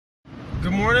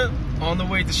Good morning. On the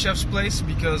way to Sjef's place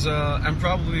because and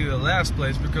probably the last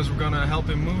place because we're gonna help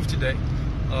him move today.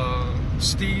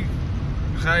 Steve,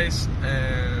 Gijs,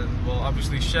 and well,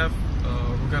 obviously Sjef.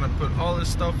 We're gonna put all his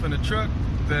stuff in a truck,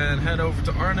 then head over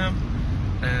to Arnhem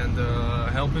and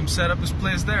help him set up his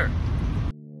place there.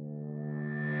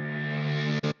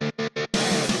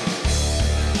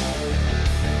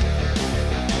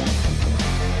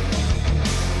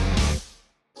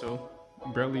 So,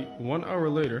 barely 1 hour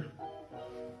later,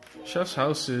 Sjef's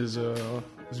house is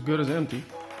as good as empty.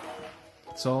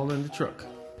 It's all in the truck.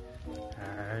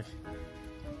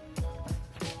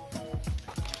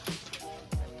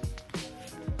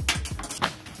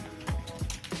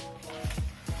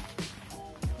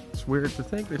 It's weird to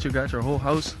think that you got your whole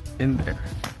house in there.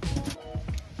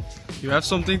 You have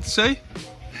something to say?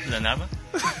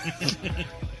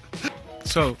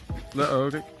 So,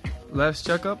 okay. Last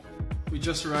checkup. We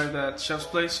just arrived at Sjef's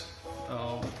place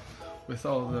with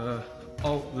all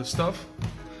the stuff.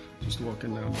 Just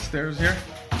walking down the stairs here,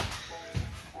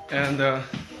 and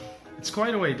it's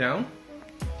quite a way down,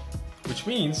 which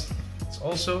means it's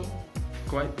also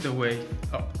quite the way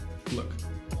up. Look.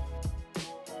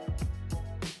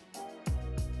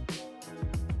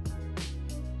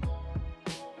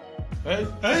 Hey!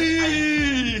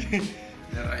 Hey!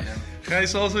 There I am.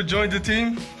 Gijs also joined the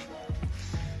team.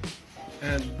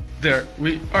 And there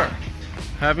we are.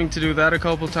 Having to do that a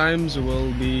couple times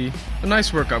will be a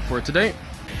nice workout for today.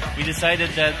 We decided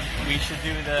that we should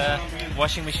do the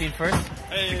washing machine first,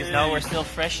 because now we're still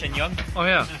fresh and young. Oh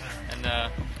yeah. And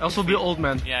else we'll be old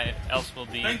men. Yeah, else we'll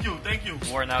be thank you.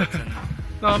 worn out. And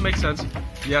no, it makes sense.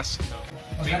 Yes. So,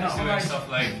 Venus doing stuff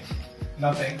like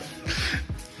nothing.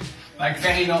 Like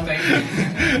very nothing.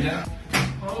 Ja.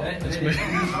 Oh, nee.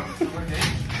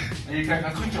 En je kijkt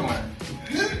naar goed, jongen.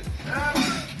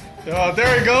 Yeah,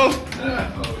 there we go.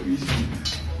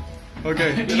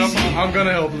 Okay, I'm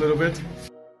gonna help a little bit.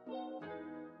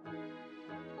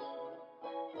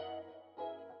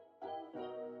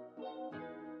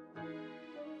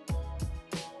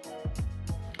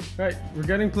 Right, we're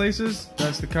getting places.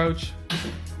 That's the couch.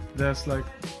 That's like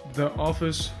the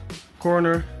office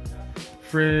corner,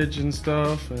 fridge and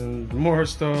stuff, and more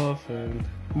stuff, and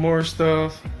more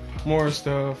stuff, more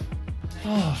stuff.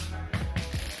 Oh.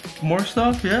 More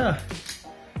stuff, yeah.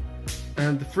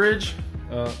 And the fridge,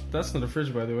 that's not a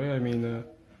fridge by the way, I mean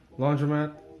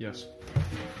laundromat, yes.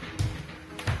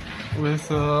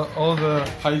 With all the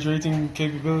hydrating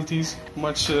capabilities,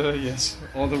 much, yes,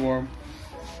 all the warm.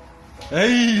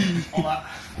 Hey! Hola.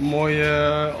 Mooi,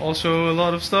 also a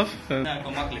lot of stuff. Ja, ik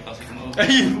kan makkelijk als ik hem ook.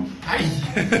 Hey!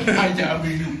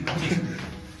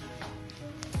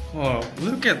 Oh,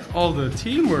 look at all the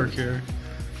teamwork here.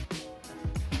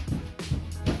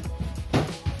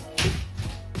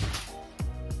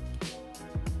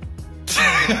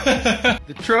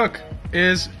 The truck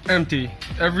is empty.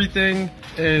 Everything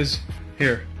is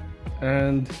here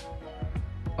and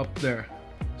up there.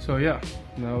 So yeah,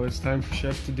 now it's time for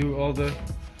Sjef to do all the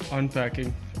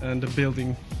unpacking and the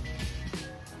building.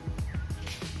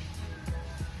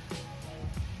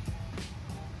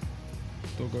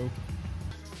 Go.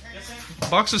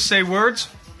 Boxes say words.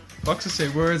 Boxes say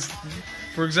words.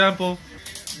 For example,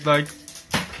 like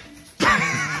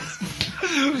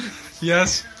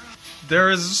yes. There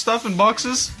is stuff in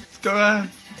boxes. Go ahead.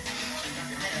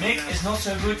 Nick is not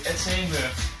so good at saying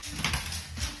words.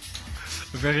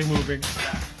 Very moving.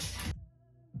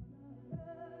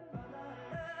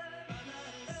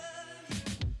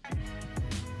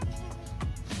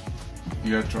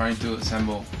 We are trying to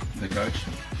assemble the couch.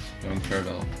 Going very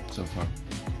well so far.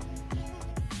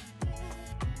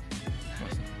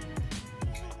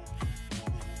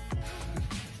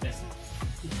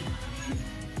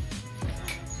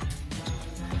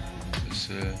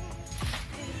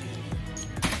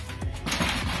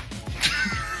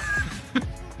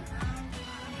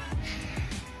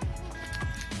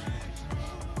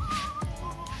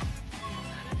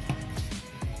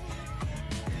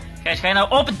 Gijs, ga je nou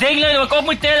op het ding leunen wat ik op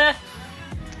moet tillen?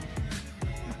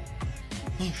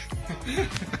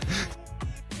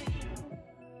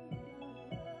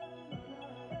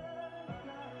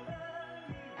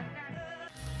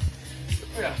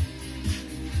 Ja.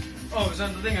 Oh, we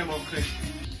zijn dat ding helemaal opgericht.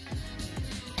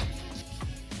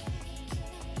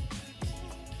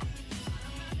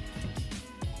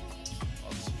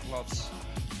 Alles plat.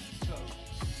 Zo.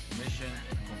 Mission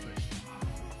accomplished.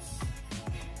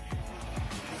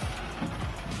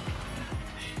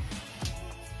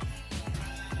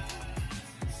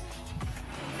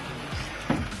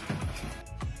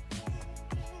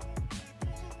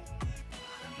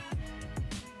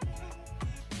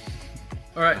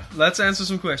 Alright, let's answer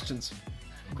some questions.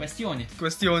 Questione.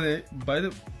 Questione.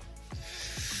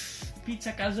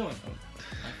 Pizza calzone.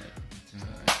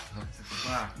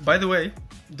 By the way,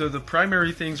 the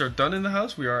primary things are done in the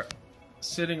house. We are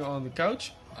sitting on the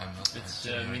couch. I'm not. It's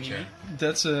mini.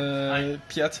 That's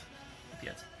Piet.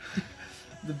 Piet.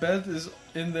 The bed is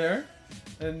in there,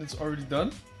 and it's already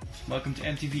done. Welcome to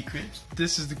MTV Cribs.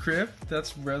 This is the crib.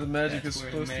 That's where the magic That's is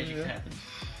where supposed the magic to be. happens.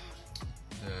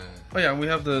 Oh yeah, we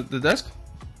have the desk.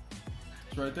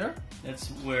 It's right there. That's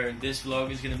where this vlog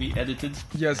is gonna be edited.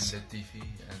 Yes. The TV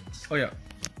and. Oh yeah.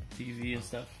 TV and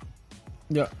stuff.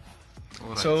 Yeah.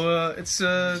 Alright. So It's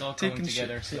it's all taken coming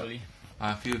together shape. slowly.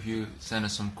 A few of you sent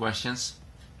us some questions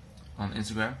on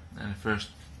Instagram, and the first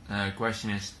question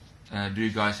is: do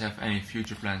you guys have any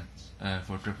future plans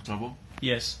for Triple Trouble?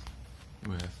 Yes.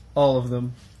 We have. All of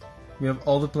them. We have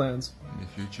all the plans. In the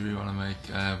future, we want to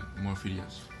make more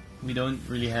videos. We don't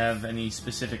really have any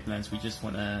specific plans. We just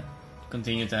want to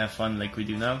continue to have fun like we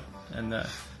do now, and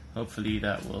hopefully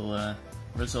that will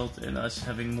result in us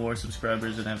having more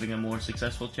subscribers and having a more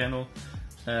successful channel.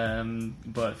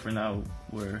 But for now,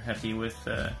 we're happy with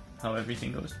how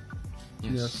everything goes.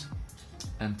 Yes.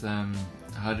 And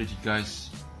how did you guys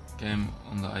came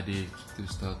on the idea to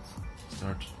start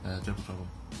Triple Trouble?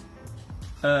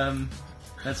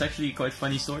 That's actually a quite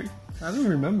funny story. I don't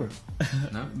remember.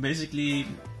 No? Basically,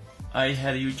 I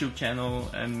had a YouTube channel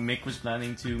and Mick was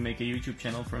planning to make a YouTube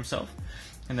channel for himself.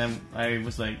 And then I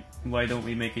was like, why don't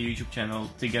we make a YouTube channel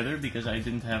together? Because I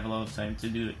didn't have a lot of time to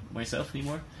do it myself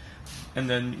anymore. And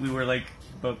then we were like,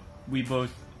 but we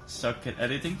both suck at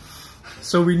editing.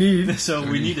 So we need. So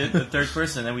we needed a third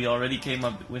person, and we already came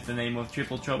up with the name of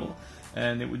Triple Trouble.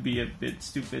 And it would be a bit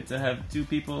stupid to have two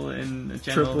people in a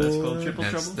channel that's called Triple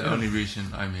That's Trouble. the only reason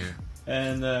I'm here.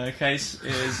 And Gijs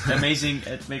is amazing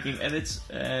at making edits,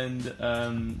 and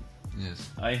Yes.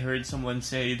 I heard someone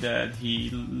say that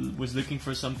he was looking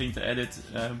for something to edit,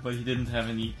 but he didn't have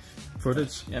any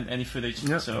Footage. footage.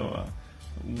 Yeah. So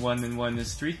 1 and 1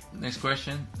 is 3. Next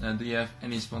question: do you have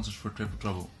any sponsors for Triple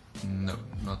Trouble? No,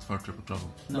 not for Triple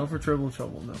Trouble. No for Triple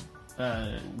Trouble, no.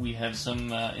 We have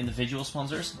some individual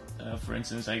sponsors. For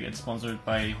instance, I get sponsored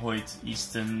by Hoyt,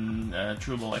 Easton,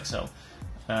 Trueble XL,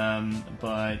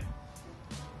 but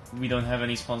we don't have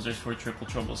any sponsors for Triple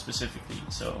Trouble specifically.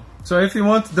 So if you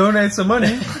want to donate some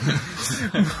money,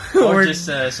 or just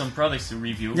some products to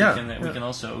review, Yeah, we can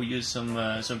also use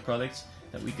some products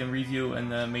that we can review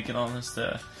and make an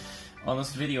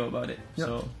honest video about it. Yeah.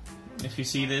 So if you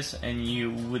see this and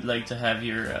you would like to have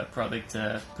your product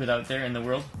put out there in the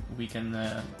world, we can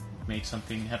make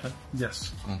something happen.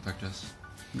 Yes. Contact us.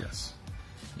 Yes.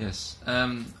 Yes.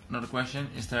 Another question: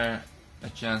 is there a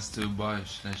chance to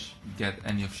buy/get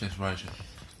any of Sjef's risers?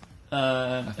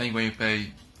 I think when you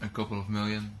pay a couple of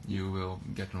million, you will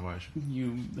get a riser.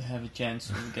 You have a chance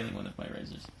of getting one of my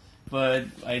risers, but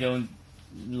I don't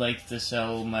like to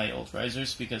sell my old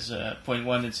risers because point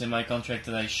one, it's in my contract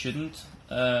that I shouldn't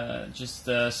just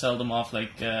sell them off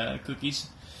like cookies,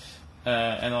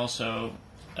 and also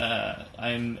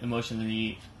I'm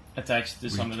emotionally attached to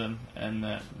some of them, and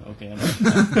okay,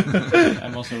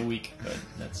 I'm also weak, but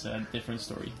that's a different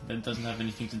story. That doesn't have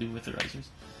anything to do with the risers.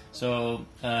 So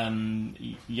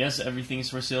yes, everything is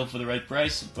for sale for the right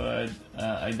price, but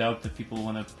I doubt that people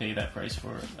want to pay that price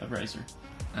for a riser.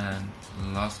 And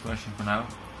last question for now: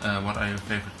 what are your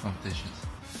favorite competitions?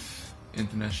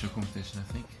 International competition,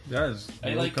 I think. Yes.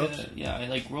 I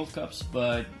like World Cups,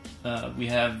 but we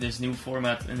have this new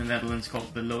format in the Netherlands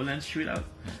called the Lowlands Shootout,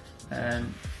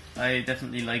 and I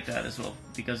definitely like that as well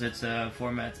because it's a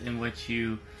format in which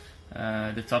you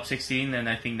the top 16 and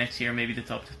I think next year maybe the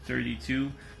top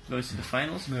 32 goes to the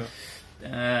finals. Yeah.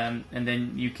 And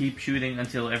then you keep shooting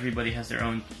until everybody has their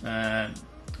own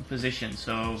position.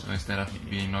 So instead of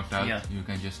being knocked out, yeah, you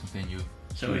can just continue.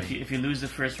 So if you lose the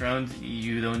first round,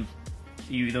 you don't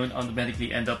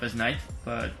automatically end up as 9th,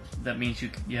 but that means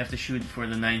you have to shoot for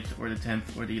the 9th or the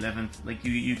 10th or the 11th. Like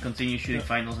you continue shooting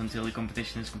finals until the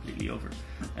competition is completely over.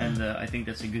 And I think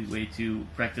that's a good way to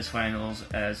practice finals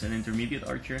as an intermediate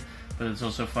archer, but it's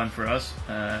also fun for us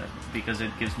because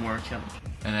it gives more challenge.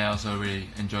 And I also really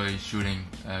enjoy shooting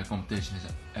competitions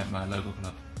at my local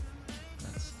club.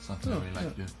 That's something I really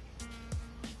like to do.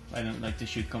 I don't like to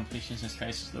shoot competitions at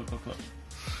Gijs' local club.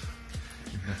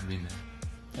 You've never been there.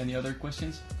 Any other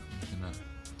questions? No.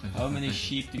 How many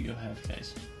sheep do you have,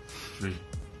 guys? 3.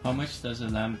 How much does a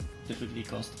lamb typically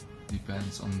cost?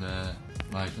 Depends on the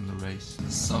race.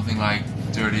 Something like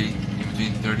 30, in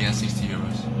between 30 and 60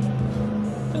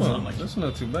 euros. That's not much. That's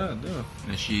not too bad, yeah.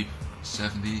 And a sheep,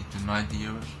 70 to 90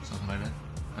 euros, something like that.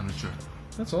 I'm not sure.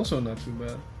 That's also not too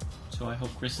bad. So I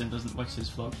hope Kristen doesn't watch this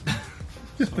vlog.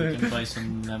 so we can buy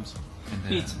some lamps. And,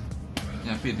 Pete.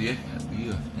 Yeah, Pete, do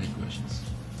you have any questions?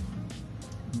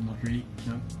 Not really,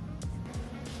 no.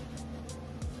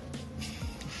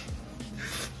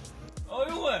 Oh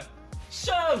jongen!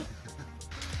 Zo!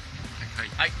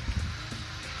 Hi.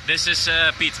 This is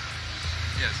Pete.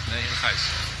 Yes, nee, Gijs.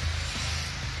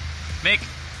 Mick.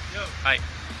 Yo. Hi.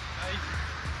 Hi.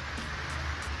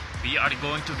 We are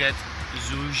going to get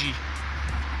sushi.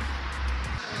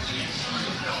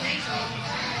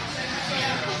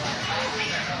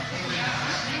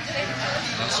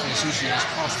 Dat is geen sushi, dat is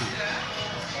pasta.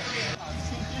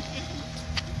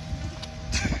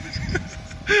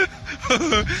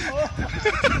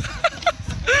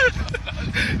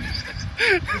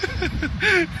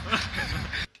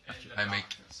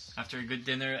 After a good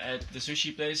dinner at the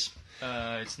sushi place,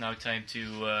 it's now time to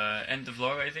end the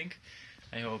vlog, I think.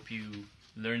 I hope you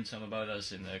learned some about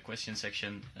us in the question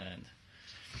section, and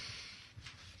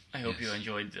I hope you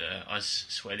enjoyed us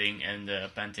sweating and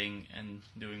panting and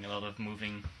doing a lot of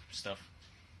moving stuff.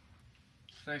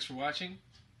 Thanks for watching.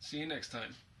 See you next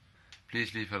time.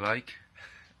 Please leave a like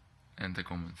and a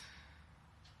comment.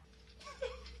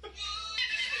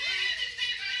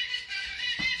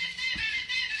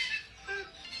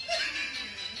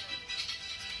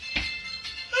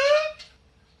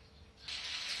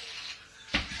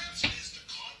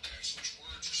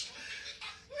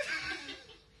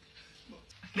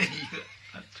 Nee,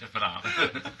 dat is een verhaal.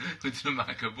 Moeten we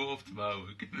maken om op te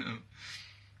bouwen.